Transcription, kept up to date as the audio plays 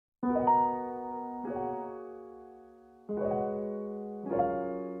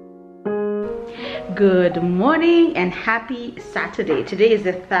Good morning and happy Saturday. Today is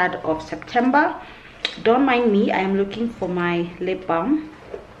the 3rd of September. Don't mind me, I am looking for my lip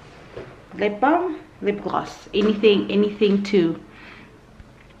gloss, anything to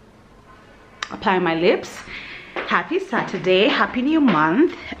apply on my lips. Happy Saturday, happy new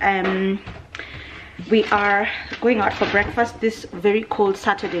month. We are going out for breakfast this very cold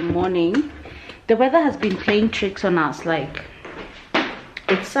Saturday morning. The weather has been playing tricks on us, like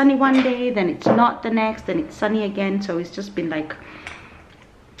it's sunny one day, then it's not the next, then it's sunny again. So it's just been like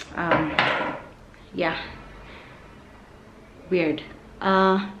yeah, weird.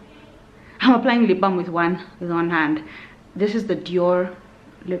 I'm applying lip balm with one hand. This is the Dior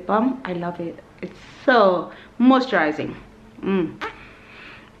lip balm. I love it. It's so moisturizing.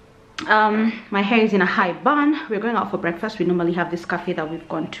 My hair is in a high bun. We're going out for breakfast. We normally have this cafe that we've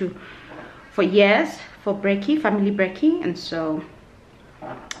gone to for years for brekkie, family brekkie, and so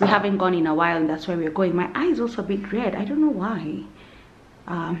we haven't gone in a while, and that's where we're going. My eye is also a bit red. I don't know why.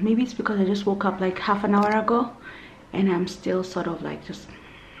 Maybe it's because I just woke up like half an hour ago and I'm still sort of like just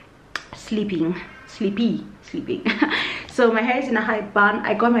sleepy. So my hair is in a high bun.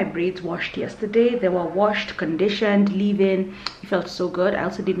 I got my braids washed yesterday. They were washed, conditioned, leave-in. It felt so good. I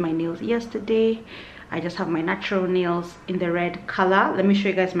also did my nails yesterday. I just have my natural nails in the red color. Let me show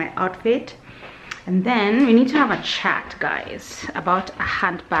you guys my outfit. And then we need to have a chat, guys, about a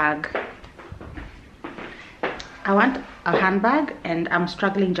handbag. I want a handbag and I'm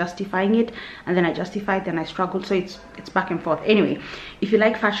struggling justifying it, and then I justify it, then I struggle, so it's back and forth. Anyway, if you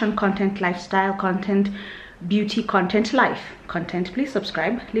like fashion content, lifestyle content, beauty content, life content, please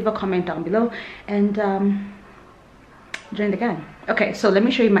subscribe, leave a comment down below, and join the gang. Okay, so let me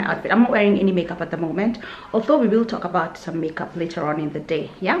show you my outfit. I'm not wearing any makeup at the moment, although we will talk about some makeup later on in the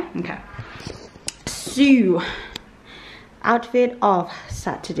day. Yeah, okay. So outfit of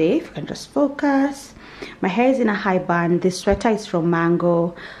Saturday, if you can just focus. My hair is in a high bun. This sweater is from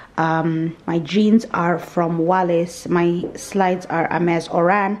Mango. My jeans are from Wallis. My slides are Hermes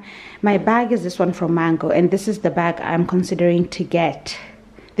Oran. My bag is this one from Mango, and this is the bag I'm considering to get.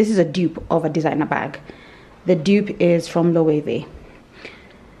 This is a dupe of a designer bag. The dupe is from Loewe.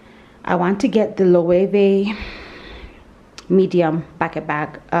 I want to get the Loewe medium basket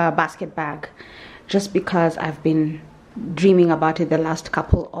bag, just because I've been dreaming about it the last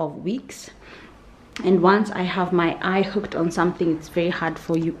couple of weeks. And once I have my eye hooked on something, it's very hard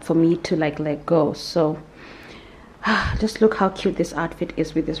for me to like let go. So just look how cute this outfit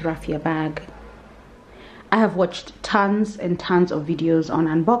is with this Rafia bag. I have watched tons and tons of videos on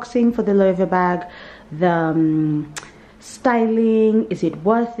unboxing for the Loewe bag, the styling, is it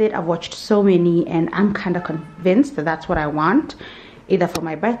worth it? I've watched so many, and I'm kind of convinced that that's what I want, either for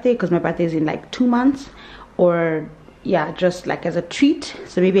my birthday, because my birthday is in like 2 months, or yeah, just like as a treat.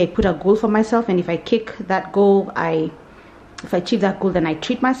 So maybe I put a goal for myself, and if I kick that goal, if I achieve that goal, then I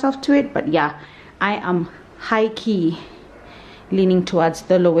treat myself to it. But yeah, I am high-key leaning towards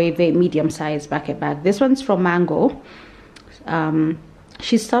the Loewe medium-sized bucket bag. This one's from Mango.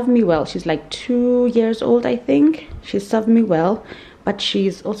 She served me well. She's like 2 years old, I think. She served me well, but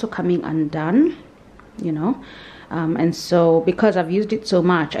she's also coming undone, you know. And so because I've used it so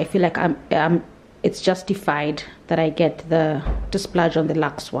much, I feel like it's justified that I get to splurge on the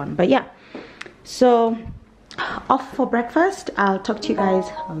luxe one. But yeah, so off for breakfast. I'll talk to you guys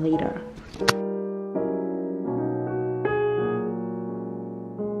later.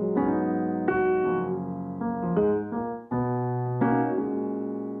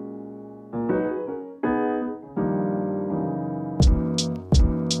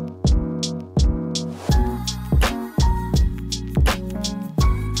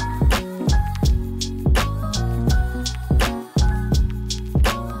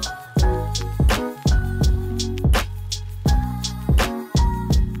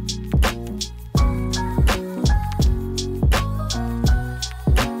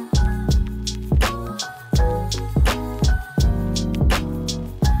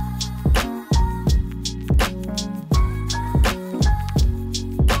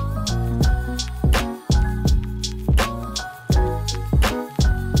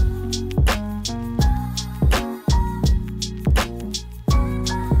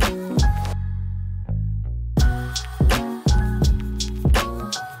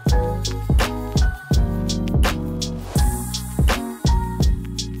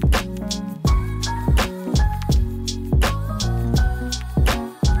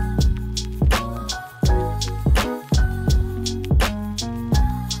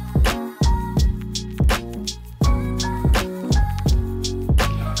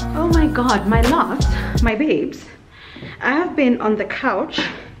 God, my babes, I have been on the couch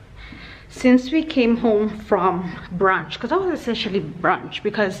since we came home from brunch, because that was essentially brunch,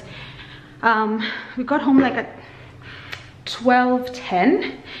 because we got home like at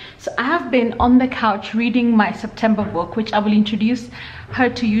 12:10. So I have been on the couch reading my September book, which I will introduce her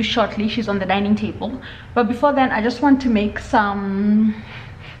to you shortly. She's on the dining table. But before then, I just want to make some,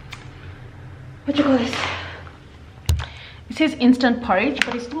 what do you call this? It says instant porridge,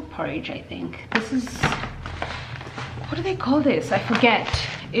 but it's not porridge, I think. This is, what do they call this? I forget.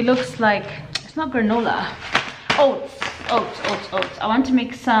 It looks like, it's not granola. Oats. I want to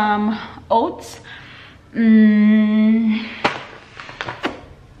make some oats.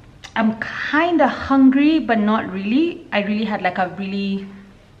 I'm kind of hungry, but not really. I really had like a really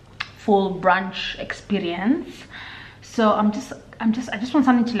full brunch experience. So I just want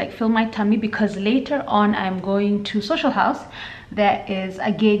something to like fill my tummy, because later on I'm going to Social House. There is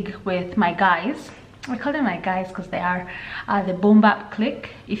a gig with my guys. I call them my guys because they are the Boom Bap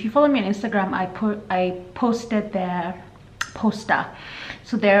Clique. If you follow me on Instagram, I posted their poster.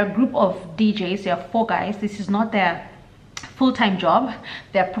 So they're a group of DJs. There are 4 guys. This is not their full-time job.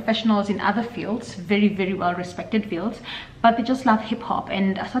 They're professionals in other fields, very, very well respected fields, but they just love hip-hop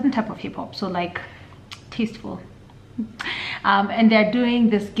and a certain type of hip-hop, so like tasteful. And they're doing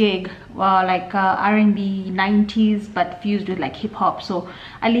this gig like R&B 90s but fused with like hip-hop, so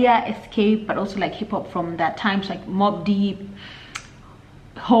Aaliyah, Escape, but also like hip-hop from that time, so like Mobb Deep,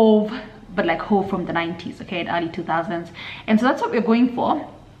 Hove, but like Hove from the 90s, okay, and early 2000s. And so that's what we're going for.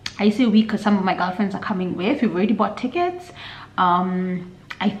 I say we because some of my girlfriends are coming with. We've already bought tickets.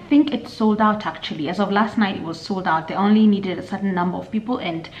 I think it's sold out actually. As of last night, it was sold out. They only needed a certain number of people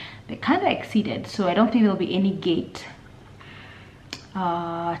and they kind of exceeded. So I don't think there'll be any gate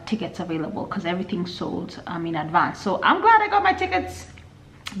tickets available because everything's sold in advance. So I'm glad I got my tickets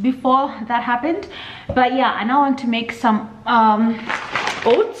before that happened. But yeah, I now want to make some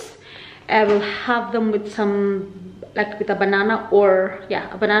oats. I will have them with some, like with a banana, or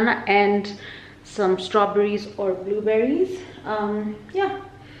yeah, a banana and some strawberries or blueberries. Yeah,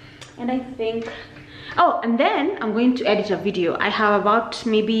 and I think, oh, and then I'm going to edit a video. I have about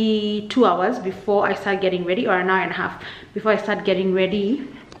maybe 2 hours before I start getting ready, or an hour and a half before I start getting ready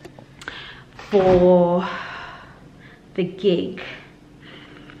for the gig.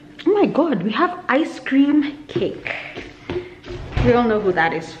 Oh my god, we have ice cream cake. We all know who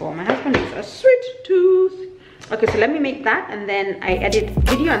that is for. My husband is a sweet tooth. Okay, so let me make that and then I edit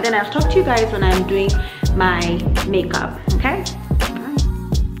video, and then I'll talk to you guys when I'm doing my makeup, okay?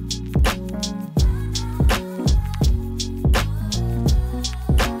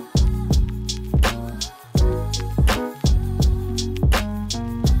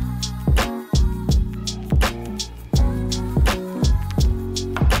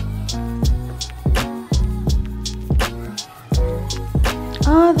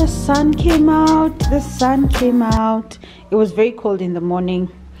 Oh, the sun came out. The sun came out. It was very cold in the morning.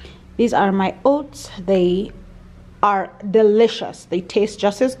 These are my oats. They are delicious. They taste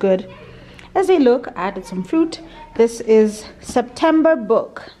just as good as they look. I added some fruit. This is September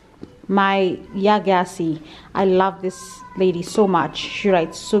book. My Gyasi. I love this lady so much. She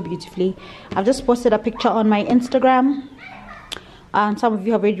writes so beautifully. I've just posted a picture on my Instagram. And some of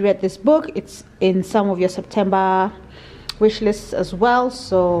you have already read this book. It's in some of your September wish lists as well,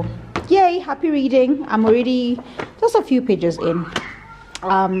 so yay, happy reading. I'm already just a few pages in.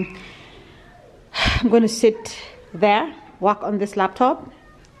 I'm going to sit there, work on this laptop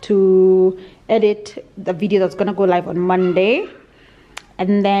to edit the video that's going to go live on Monday,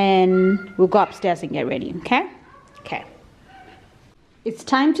 and then we'll go upstairs and get ready. Okay, it's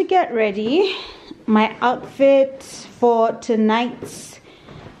time to get ready. My outfit for tonight's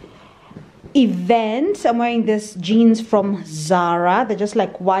event, I'm wearing this jeans from Zara. They're just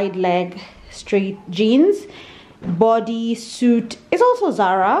like wide leg straight jeans. Bodysuit is also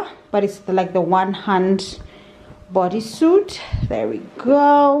Zara, but it's like the one hand bodysuit. There we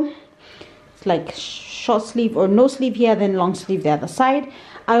go. It's like short sleeve or no sleeve here, then long sleeve the other side.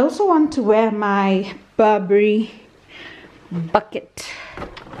 I also want to wear my Burberry bucket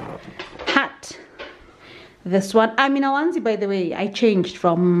hat. This one, I'm in a onesie, by the way. I changed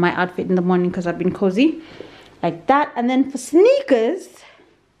from my outfit in the morning because I've been cozy like that. And then for sneakers,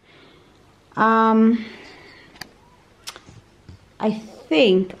 I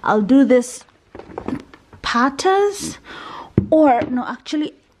think I'll do this Patas, or no,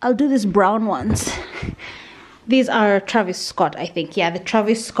 actually I'll do this brown ones. These are Travis Scott, I think. Yeah, the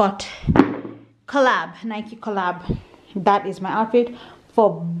Travis Scott collab, Nike collab. That is my outfit.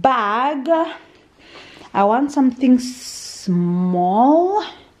 For bag, I want something small.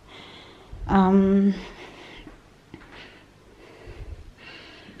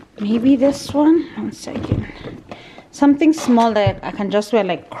 maybe this one. 1 second. Something small that I can just wear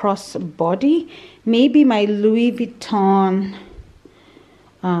like cross body. Maybe my Louis Vuitton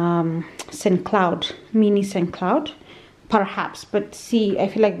Saint Cloud, mini Saint Cloud, perhaps. But see, I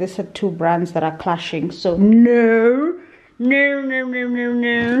feel like these are two brands that are clashing, so no.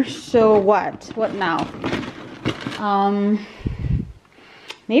 So what now?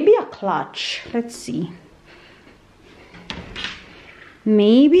 Maybe a clutch. Let's see.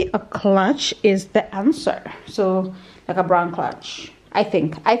 Maybe a clutch is the answer. So like a brown clutch. I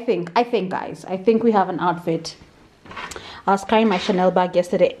think guys, I think we have an outfit. I was carrying my Chanel bag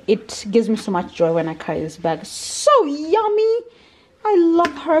yesterday. It gives me so much joy when I carry this bag. So yummy. I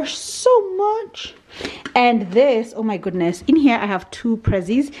love her so much. And this, oh my goodness, in here I have 2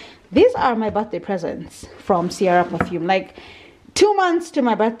 prezzies. These are my birthday presents from Sierra Perfume. Like 2 months to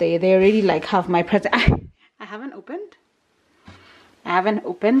my birthday, they already like have my present. I haven't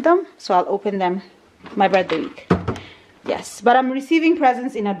opened them, so I'll open them my birthday week. Yes, but I'm receiving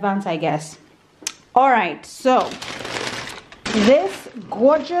presents in advance, I guess. All right, so this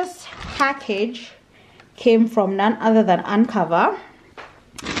gorgeous package came from none other than Uncover.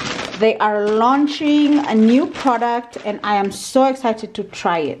 They are launching a new product and I am so excited to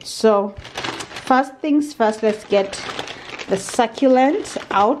try it. So first things first, let's get the succulent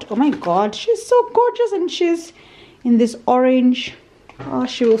out. Oh my god, she's so gorgeous, and she's in this orange. Oh,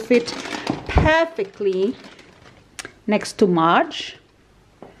 she will fit perfectly next to Marge.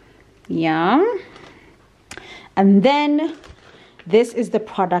 Yeah. And then this is the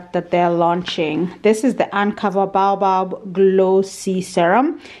product that they're launching. This is the Uncover Baobab Glow C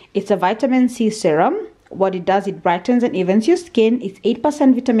Serum. It's a vitamin C serum. What it does, it brightens and evens your skin. It's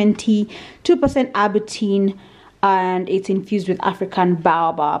 8% vitamin T, 2% arbutin, and it's infused with African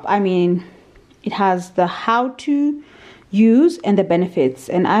baobab. I mean, it has the how to use and the benefits,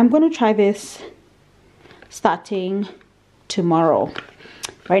 and I'm going to try this starting tomorrow.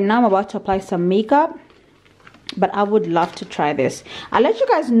 Right now I'm about to apply some makeup, but I would love to try this. I'll let you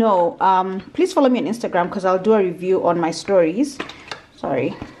guys know. Please follow me on Instagram because I'll do a review on my stories.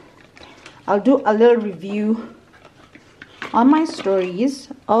 Sorry, I'll do a little review on my stories.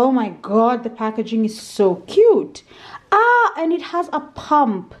 Oh my god, the packaging is so cute. And it has a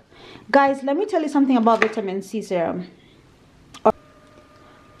pump. Guys, let me tell you something about vitamin C serum.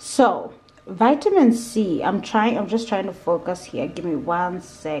 So vitamin C, I'm just trying to focus here. Give me 1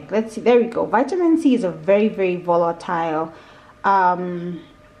 sec. Let's see. There we go. Vitamin C is a very, very volatile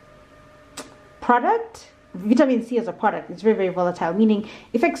product. Vitamin C as a product is very, very volatile, meaning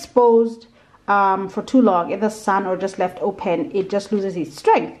if exposed for too long in the sun or just left open, it just loses its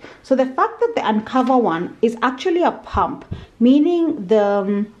strength. So the fact that the Uncover one is actually a pump, meaning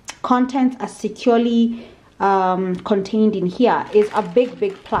the contents are securely contained in here, is a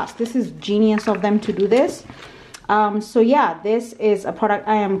big plus. This is genius of them to do this. So yeah, this is a product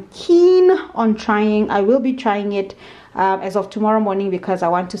I am keen on trying. I will be trying it as of tomorrow morning because I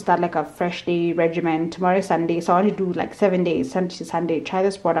want to start like a fresh day regimen. Tomorrow is Sunday, so I want to do like 7 days, Sunday to Sunday, try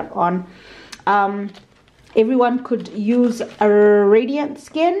this product on. Everyone could use a radiant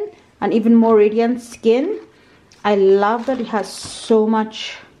skin, and even more radiant skin. I love that it has so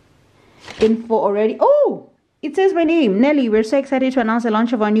much info already. Oh, it says my name, Nelly. We're so excited to announce the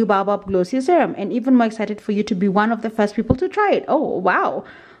launch of our new Baobab Glow Serum, and even more excited for you to be one of the first people to try it. Oh, wow.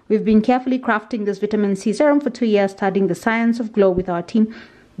 We've been carefully crafting this vitamin C serum for 2 years, studying the science of glow with our team.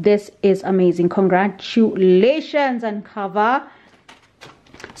 This is amazing. Congratulations, Uncover.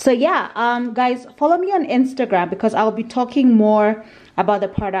 So yeah, guys, follow me on Instagram because I'll be talking more about the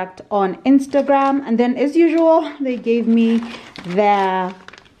product on Instagram. And then as usual, they gave me their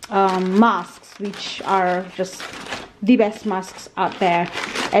masks, which are just the best masks out there,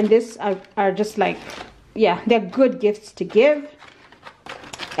 and this are just like, yeah, they're good gifts to give,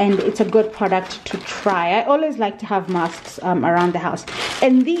 and it's a good product to try. I always like to have masks around the house,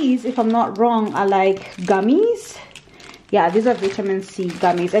 and these, if I'm not wrong, are like gummies. Yeah, these are vitamin C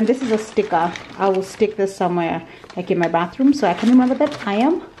gummies, and this is a sticker. I will stick this somewhere like in my bathroom so I can remember that I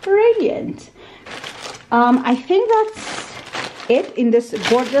am radiant. I think that's it in this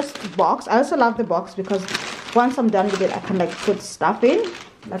gorgeous box. I also love the box because once I'm done with it, I can like put stuff in,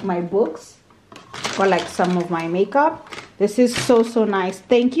 like my books or like some of my makeup. This is so nice.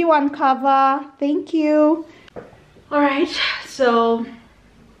 Thank you, Uncover. Thank you. All right, so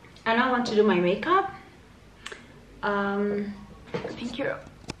I now want to do my makeup. I think you're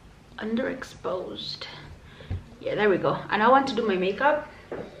underexposed. Yeah, there we go. And I want to do my makeup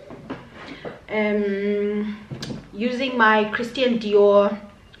using my Christian Dior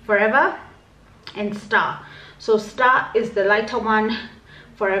Forever and Star. So Star is the lighter one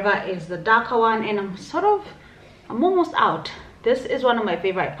Forever is the darker one, and I'm almost out. This is one of my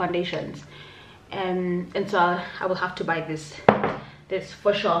favorite foundations, and so I will have to buy this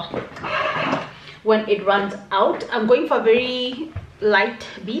for sure when it runs out. I'm going for a very light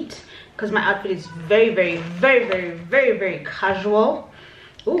beat because my outfit is very casual.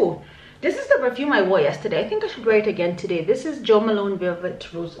 Ooh, this is the perfume I wore yesterday. I think I should wear it again today. This is Jo Malone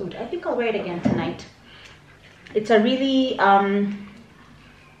Velvet Rose Oud. I think I'll wear it again tonight. It's a really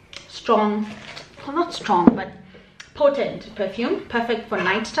strong, well, not strong, but potent perfume, perfect for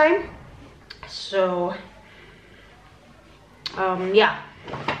nighttime. So yeah,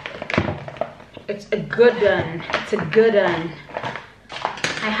 it's a good one. It's a good one.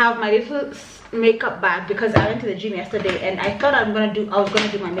 I have my little makeup bag because I went to the gym yesterday and I thought I was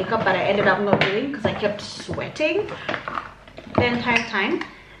gonna do my makeup, but I ended up not doing because I kept sweating the entire time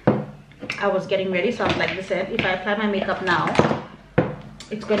I was getting ready. So I was like, listen, if I apply my makeup now,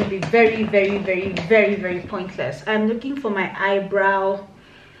 it's going to be very pointless. I'm looking for my eyebrow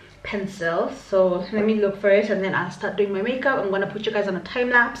pencil, so let me look for it and then I'll start doing my makeup. I'm going to put you guys on a time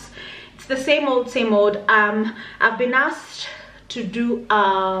lapse. It's the same old. I've been asked to do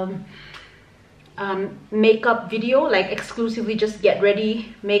makeup video, like exclusively just get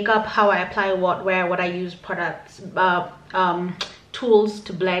ready makeup, how I apply what, where, what I use, products, tools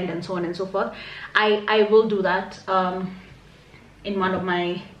to blend, and so on and so forth. I will do that in one of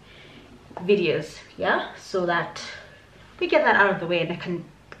my videos, yeah, so that we get that out of the way and I can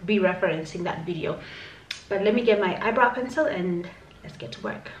be referencing that video. But let me get my eyebrow pencil and let's get to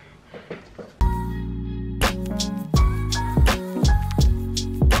work.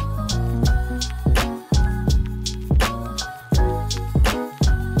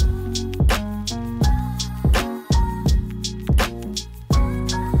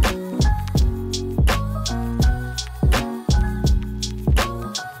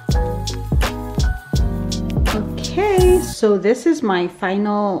 So this is my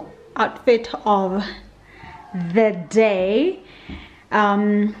final outfit of the day.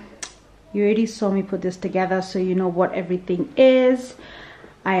 You already saw me put this together, so you know what everything is.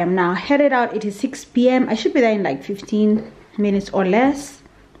 I am now headed out. It is 6 p.m. I should be there in like 15 minutes or less.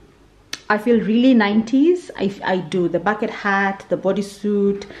 I feel really 90s. I do. The bucket hat, the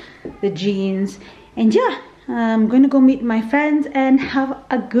bodysuit, the jeans, and yeah, I'm gonna go meet my friends and have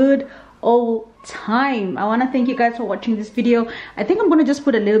a good old time. I want to thank you guys for watching this video. I think I'm going to just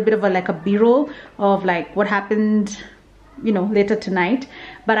put a little bit of a b-roll of like what happened, you know, later tonight.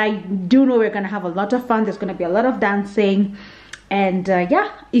 But I do know we're going to have a lot of fun. There's going to be a lot of dancing, and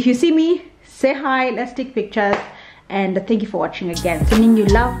yeah, if you see me, say hi, let's take pictures, and thank you for watching again. Sending you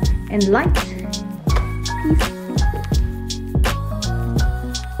love and light.